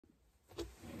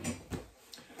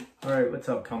Alright, what's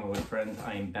up, comic book friends?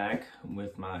 I am back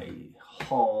with my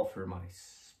haul for my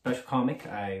special comic.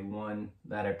 One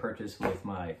that I purchased with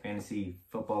my fantasy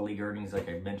football league earnings, like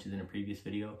I mentioned in a previous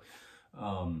video.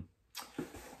 I'm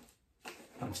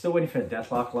still waiting for the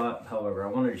Deathlock lot. However,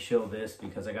 I wanted to show this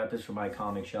because I got this from my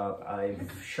comic shop.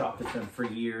 I've shopped with them for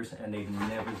years and they've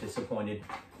never disappointed.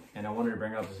 And I wanted to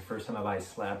bring up, this is the first time I buy a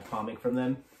slab comic from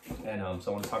them. And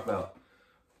so I want to talk about,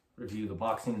 review the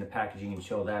boxing and the packaging and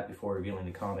show that before revealing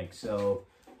the comic. So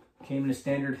came in a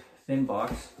standard thin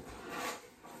box,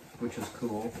 which was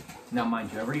cool. Now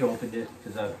mind you, I already opened it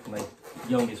because my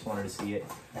youngest wanted to see it.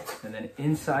 And then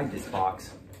inside this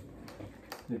box,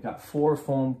 they've got four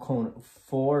foam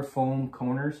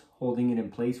corners holding it in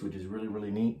place, which is really,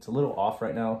 really neat. It's a little off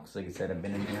right now because, like I said, I've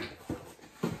been in here.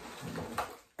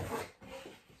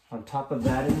 On top of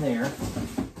that in there,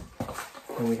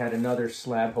 and we had another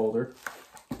slab holder.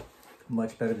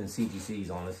 Much better than CGC's,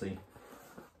 honestly.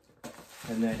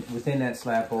 And then within that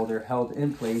slab holder, held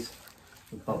in place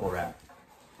with bubble wrap.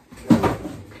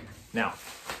 Now,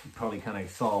 you probably kind of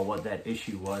saw what that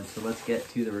issue was, so let's get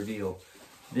to the reveal.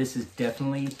 This is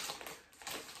definitely...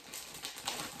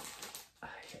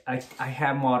 I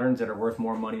have moderns that are worth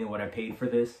more money than what I paid for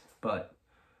this, but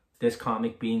this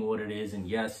comic being what it is, and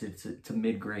yes, it's a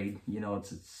mid-grade, you know,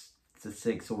 it's a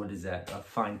 6, so what is that? A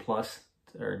fine plus?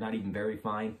 Or not even very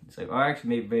fine. It's like, oh, actually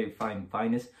maybe very fine,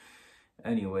 finest.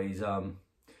 Anyways, the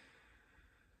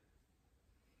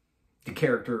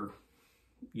character,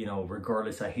 you know,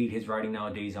 regardless, I hate his writing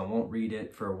nowadays. I won't read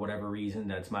it for whatever reason.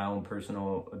 That's my own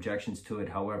personal objections to it.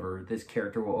 However, this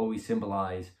character will always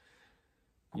symbolize,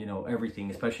 you know, everything,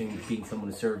 especially being someone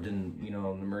who served in, you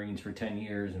know, the Marines for 10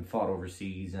 years and fought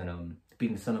overseas and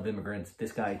being the son of immigrants.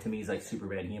 This guy, to me, is like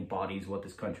Superman. He embodies what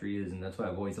this country is, and that's why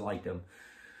I've always liked him.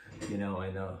 You know,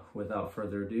 and without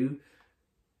further ado,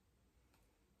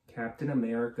 Captain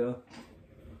America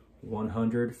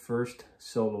 100 first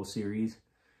solo series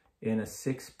in a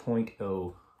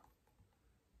 6.0.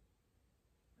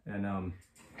 And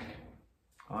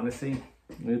honestly,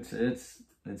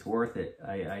 it's worth it.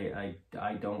 I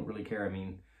don't really care. I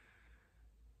mean,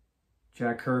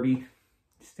 Jack Kirby,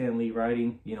 Stan Lee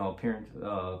writing, you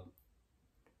know,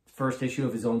 first issue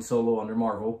of his own solo under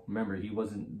Marvel. Remember, he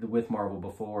wasn't with Marvel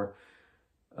before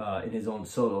in his own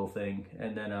solo thing.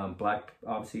 And then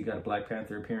obviously, he got a Black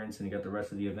Panther appearance, and he got the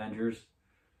rest of the Avengers.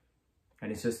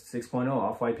 And it's just 6.0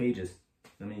 off-white pages.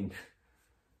 I mean,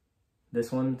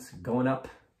 this one's going up,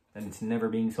 and it's never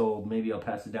being sold. Maybe I'll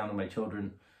pass it down to my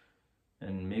children.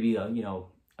 And maybe, you know,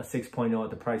 a 6.0 at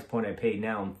the price point I paid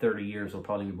now in 30 years will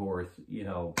probably be worth, you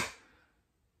know,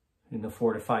 in the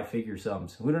 4 to 5 figure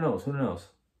sums. Who knows? Who knows?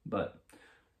 But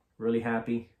really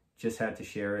happy, just had to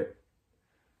share it.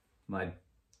 My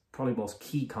probably most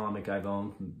key comic I've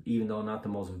owned, even though not the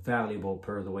most valuable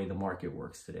per the way the market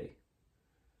works today.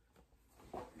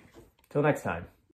 Till next time.